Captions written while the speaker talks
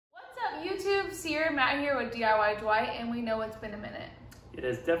up, YouTube? Sierra, Matt here with DIY Dwight, and we know it's been a minute. It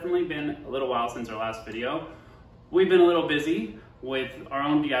has definitely been a little while since our last video. We've been a little busy with our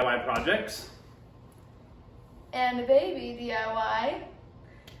own DIY projects. And a baby DIY.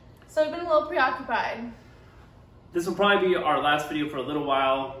 So we've been a little preoccupied. This will probably be our last video for a little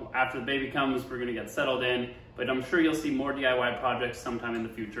while. After the baby comes, we're gonna get settled in, but I'm sure you'll see more DIY projects sometime in the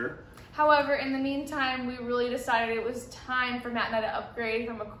future. However, in the meantime, we really decided it was time for Matt and I to upgrade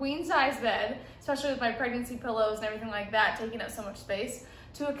from a queen size bed, especially with my pregnancy pillows and everything like that taking up so much space,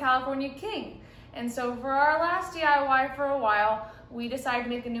 to a California king. And so for our last DIY for a while, we decided to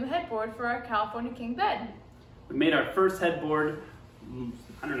make a new headboard for our California king bed. We made our first headboard,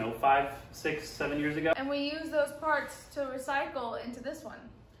 I don't know, 5, 6, 7 years ago. And we used those parts to recycle into this one.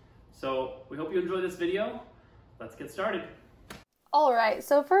 So we hope you enjoy this video. Let's get started. Alright,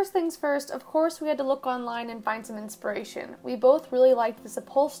 so first things first, of course we had to look online and find some inspiration. We both really liked this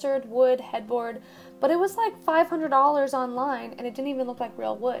upholstered wood headboard, but it was like $500 online and it didn't even look like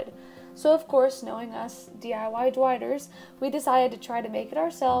real wood. So of course, knowing us DIY Dwighters, we decided to try to make it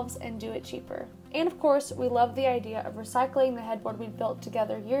ourselves and do it cheaper. And of course, we love the idea of recycling the headboard we built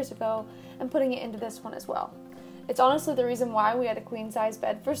together years ago and putting it into this one as well. It's honestly the reason why we had a queen size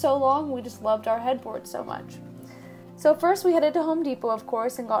bed for so long. We just loved our headboard so much. So first we headed to Home Depot, of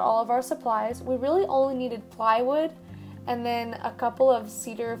course, and got all of our supplies. We really only needed plywood and then a couple of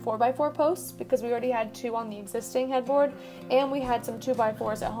cedar 4x4 posts because we already had 2 on the existing headboard and we had some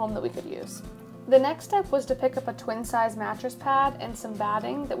 2x4s at home that we could use. The next step was to pick up a twin size mattress pad and some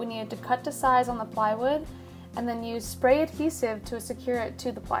batting that we needed to cut to size on the plywood and then use spray adhesive to secure it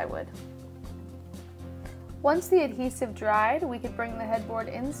to the plywood. Once the adhesive dried, we could bring the headboard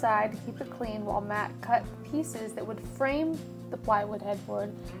inside to keep it clean while Matt cut pieces that would frame the plywood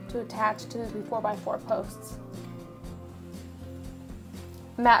headboard to attach to the 4x4 posts.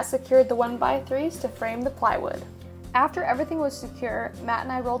 Matt secured the 1x3s to frame the plywood. After everything was secure, Matt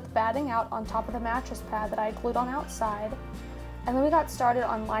and I rolled the batting out on top of the mattress pad that I glued on outside, and then we got started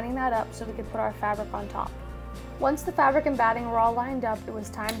on lining that up so we could put our fabric on top. Once the fabric and batting were all lined up, it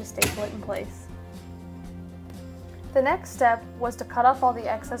was time to staple it in place. The next step was to cut off all the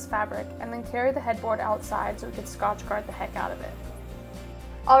excess fabric and then carry the headboard outside so we could Scotch guard the heck out of it.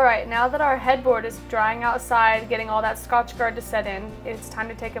 Alright, now that our headboard is drying outside, getting all that Scotch guard to set in, it's time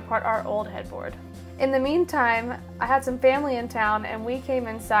to take apart our old headboard. In the meantime, I had some family in town and we came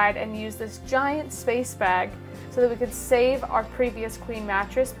inside and used this giant space bag so that we could save our previous queen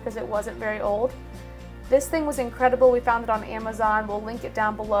mattress because it wasn't very old. This thing was incredible. We found it on Amazon. We'll link it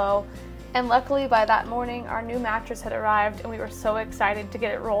down below. And luckily by that morning our new mattress had arrived and we were so excited to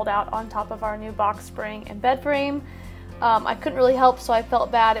get it rolled out on top of our new box spring and bed frame. I couldn't really help, so I felt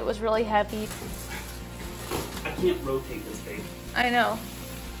bad. It was really heavy. I can't rotate this thing. I know.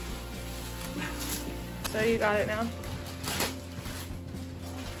 So you got it now.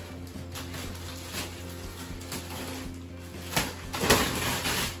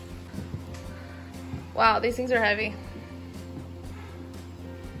 Wow, these things are heavy.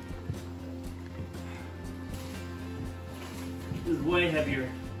 This is way heavier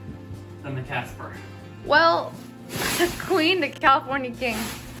than the Casper. Well, the queen to California king.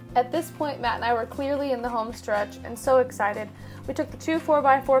 At this point, Matt and I were clearly in the home stretch and so excited. We took the 2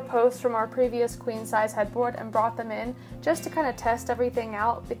 4x4 posts from our previous queen size headboard and brought them in just to kind of test everything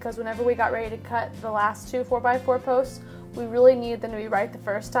out because whenever we got ready to cut the last 2 4x4 posts, we really needed them to be right the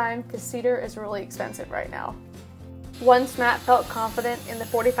first time because cedar is really expensive right now. Once Matt felt confident in the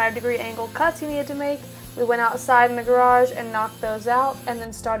 45-degree angle cuts he needed to make, we went outside in the garage and knocked those out and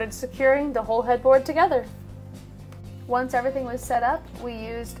then started securing the whole headboard together. Once everything was set up, we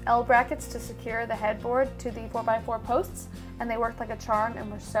used L brackets to secure the headboard to the 4x4 posts, and they worked like a charm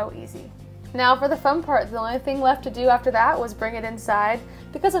and were so easy. Now for the fun part, the only thing left to do after that was bring it inside.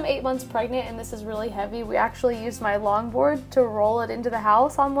 Because I'm 8 months pregnant and this is really heavy, we actually used my longboard to roll it into the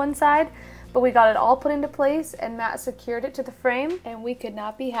house on one side, but we got it all put into place and Matt secured it to the frame, and we could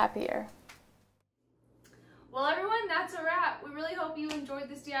not be happier. Well everyone, that's a wrap. We really hope you enjoyed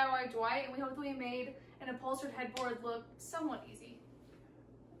this DIY Dwight, and we hope that we made an upholstered headboard look somewhat easy.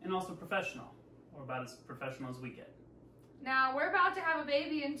 And also professional, or about as professional as we get. Now, we're about to have a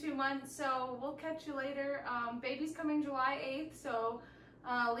baby in 2 months, so we'll catch you later. Baby's coming July 8th, so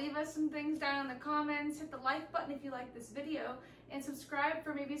leave us some things down in the comments, hit the like button if you like this video, and subscribe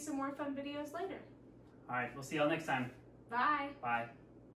for maybe some more fun videos later. Alright, we'll see y'all next time. Bye. Bye.